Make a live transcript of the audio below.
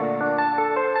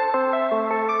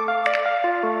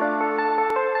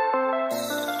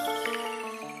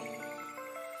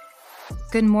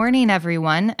Good morning,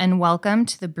 everyone, and welcome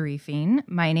to the briefing.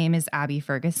 My name is Abby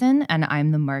Ferguson, and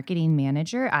I'm the marketing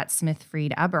manager at Smith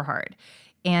Freed Eberhard.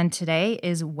 And today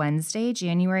is Wednesday,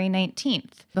 January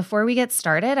 19th. Before we get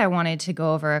started, I wanted to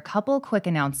go over a couple quick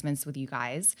announcements with you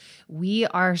guys. We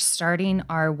are starting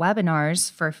our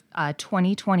webinars for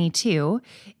 2022,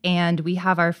 and we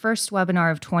have our first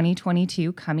webinar of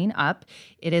 2022 coming up.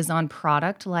 It is on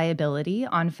product liability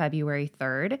on February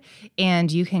 3rd,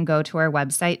 and you can go to our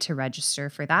website to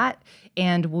register for that.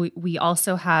 And we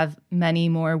also have many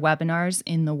more webinars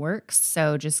in the works,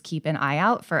 so just keep an eye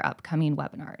out for upcoming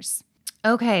webinars.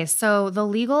 Okay, so the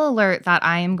legal alert that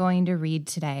I am going to read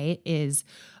today is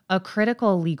a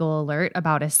critical legal alert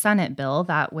about a Senate bill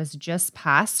that was just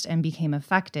passed and became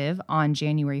effective on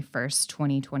January 1st,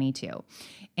 2022.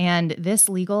 And this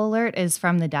legal alert is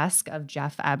from the desk of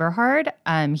Jeff Eberhard.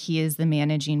 He is the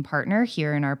managing partner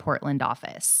here in our Portland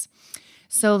office.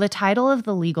 So the title of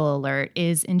the legal alert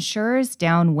is Insurers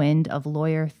Downwind of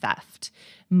Lawyer Theft.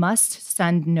 Must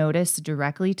send notice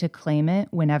directly to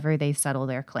claimant whenever they settle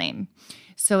their claim.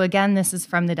 So again, this is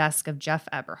from the desk of Jeff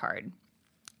Eberhard.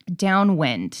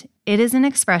 Downwind. It is an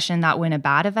expression that when a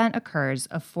bad event occurs,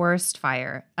 a forest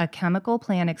fire, a chemical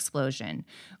plant explosion,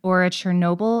 or a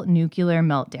Chernobyl nuclear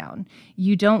meltdown,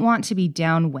 you don't want to be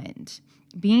downwind.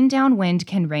 Being downwind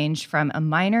can range from a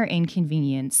minor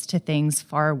inconvenience to things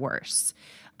far worse.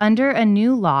 Under a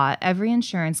new law, every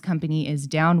insurance company is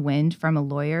downwind from a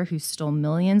lawyer who stole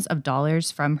millions of dollars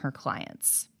from her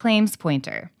clients. Claims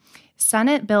pointer.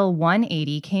 Senate Bill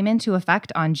 180 came into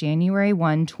effect on January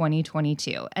 1,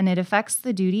 2022, and it affects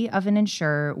the duty of an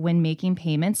insurer when making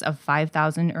payments of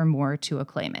 $5,000 or more to a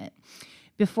claimant.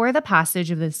 Before the passage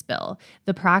of this bill,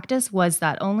 the practice was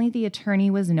that only the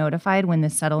attorney was notified when the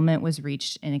settlement was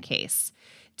reached in a case.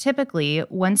 Typically,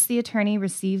 once the attorney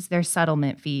receives their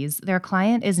settlement fees, their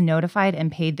client is notified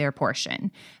and paid their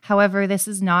portion. However, this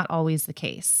is not always the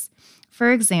case.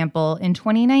 For example, in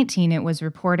 2019, it was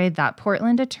reported that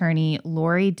Portland attorney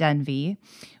Lori Denvey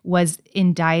was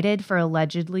indicted for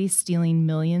allegedly stealing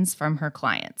millions from her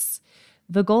clients.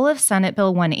 The goal of Senate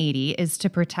Bill 180 is to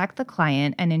protect the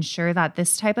client and ensure that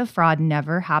this type of fraud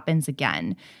never happens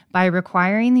again by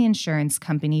requiring the insurance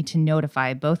company to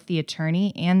notify both the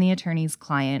attorney and the attorney's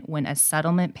client when a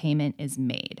settlement payment is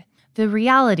made. The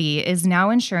reality is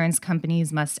now insurance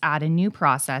companies must add a new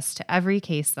process to every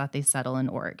case that they settle in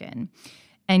Oregon.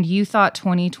 And you thought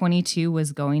 2022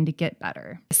 was going to get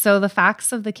better. So the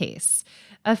facts of the case.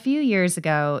 A few years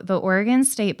ago, the Oregon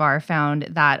State Bar found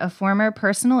that a former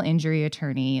personal injury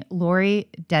attorney, Lori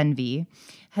Denvey,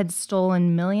 had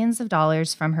stolen millions of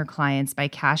dollars from her clients by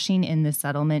cashing in the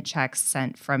settlement checks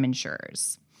sent from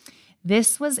insurers.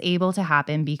 This was able to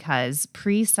happen because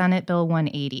pre-Senate Bill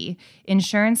 180,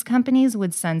 insurance companies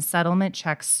would send settlement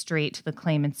checks straight to the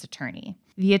claimant's attorney.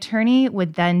 The attorney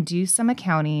would then do some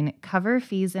accounting, cover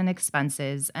fees and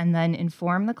expenses, and then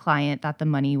inform the client that the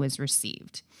money was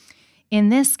received. In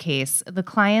this case, the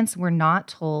clients were not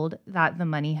told that the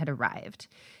money had arrived.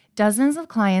 Dozens of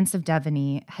clients of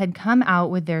Devaney had come out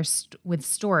with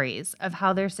stories of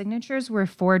how their signatures were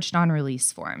forged on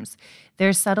release forms,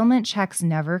 their settlement checks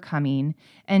never coming,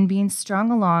 and being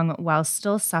strung along while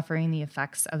still suffering the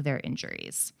effects of their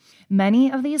injuries.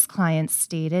 Many of these clients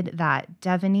stated that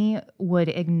Devaney would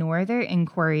ignore their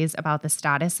inquiries about the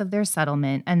status of their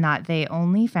settlement and that they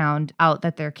only found out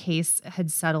that their case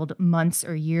had settled months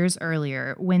or years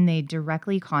earlier when they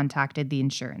directly contacted the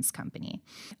insurance company.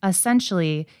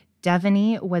 Essentially,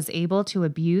 Devaney was able to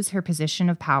abuse her position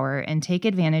of power and take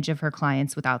advantage of her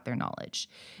clients without their knowledge.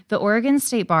 The Oregon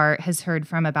State Bar has heard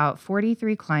from about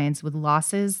 43 clients with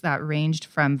losses that ranged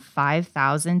from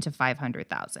 $5,000 to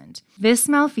 $500,000. This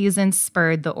malfeasance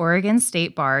spurred the Oregon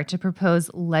State Bar to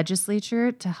propose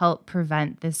legislature to help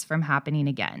prevent this from happening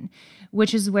again,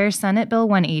 which is where Senate Bill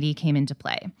 180 came into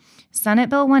play. Senate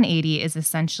Bill 180 is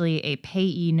essentially a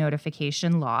payee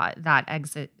notification law that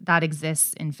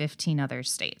exists in 15 other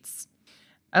states.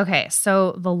 Okay,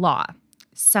 so the law.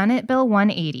 Senate Bill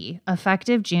 180,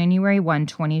 effective January 1,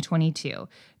 2022,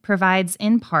 provides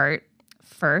in part,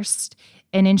 first,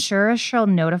 an insurer shall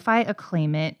notify a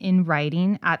claimant in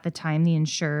writing at the time the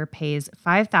insurer pays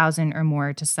 $5,000 or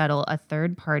more to settle a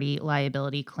third-party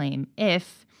liability claim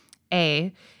if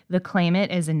A, the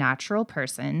claimant is a natural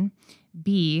person,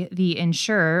 B, the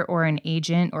insurer or an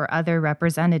agent or other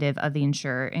representative of the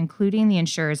insurer, including the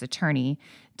insurer's attorney,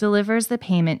 delivers the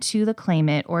payment to the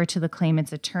claimant or to the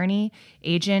claimant's attorney,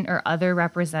 agent, or other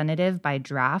representative by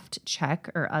draft,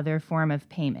 check, or other form of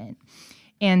payment.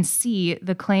 And C,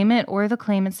 the claimant or the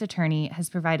claimant's attorney has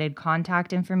provided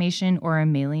contact information or a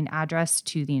mailing address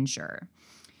to the insurer.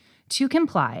 To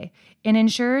comply, an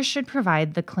insurer should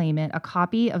provide the claimant a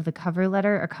copy of the cover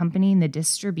letter accompanying the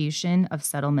distribution of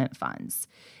settlement funds.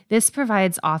 This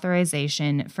provides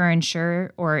authorization for an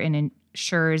insurer or an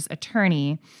insurer's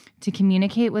attorney to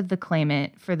communicate with the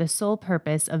claimant for the sole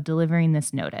purpose of delivering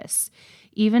this notice,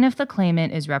 even if the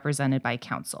claimant is represented by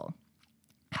counsel.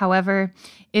 However,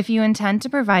 if you intend to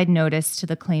provide notice to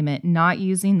the claimant not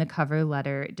using the cover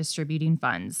letter distributing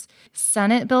funds,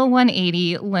 Senate Bill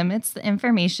 180 limits the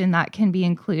information that can be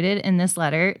included in this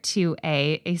letter to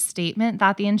A statement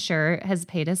that the insurer has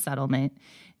paid a settlement,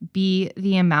 B,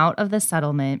 the amount of the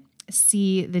settlement,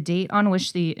 C, the date on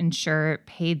which the insurer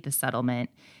paid the settlement,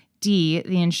 D,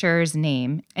 the insurer's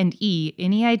name, and E,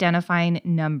 any identifying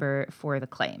number for the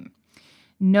claim.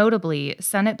 Notably,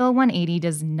 Senate Bill 180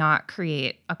 does not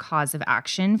create a cause of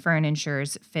action for an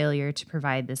insurer's failure to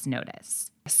provide this notice.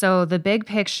 So the big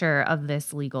picture of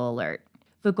this legal alert.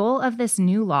 The goal of this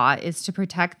new law is to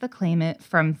protect the claimant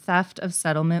from theft of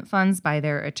settlement funds by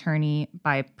their attorney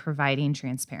by providing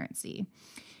transparency.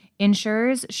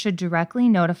 Insurers should directly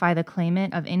notify the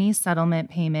claimant of any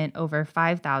settlement payment over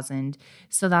 $5,000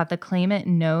 so that the claimant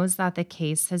knows that the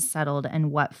case has settled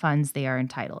and what funds they are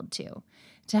entitled to.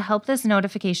 To help this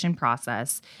notification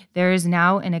process, there is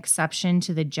now an exception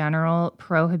to the general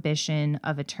prohibition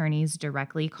of attorneys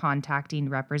directly contacting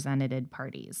represented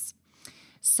parties.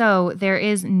 So there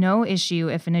is no issue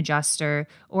if an adjuster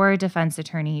or a defense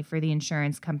attorney for the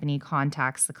insurance company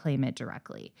contacts the claimant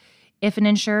directly. If an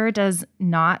insurer does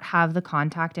not have the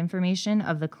contact information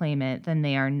of the claimant, then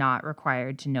they are not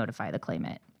required to notify the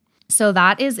claimant. So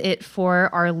that is it for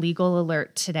our legal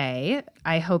alert today.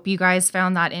 I hope you guys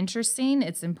found that interesting.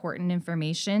 It's important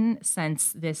information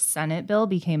since this Senate bill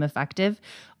became effective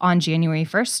on January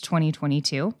 1st,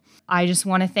 2022. I just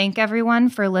want to thank everyone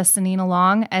for listening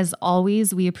along. As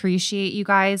always, we appreciate you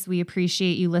guys. We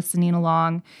appreciate you listening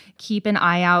along. Keep an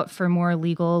eye out for more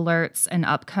legal alerts and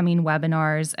upcoming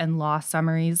webinars and law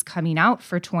summaries coming out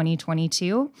for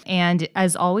 2022. And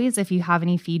as always, if you have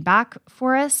any feedback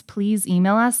for us, please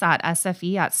email us at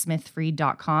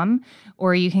sfe@smithfreed.com,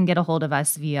 or you can get a hold of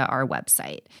us via our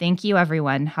website. Thank you,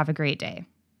 everyone. Have a great day.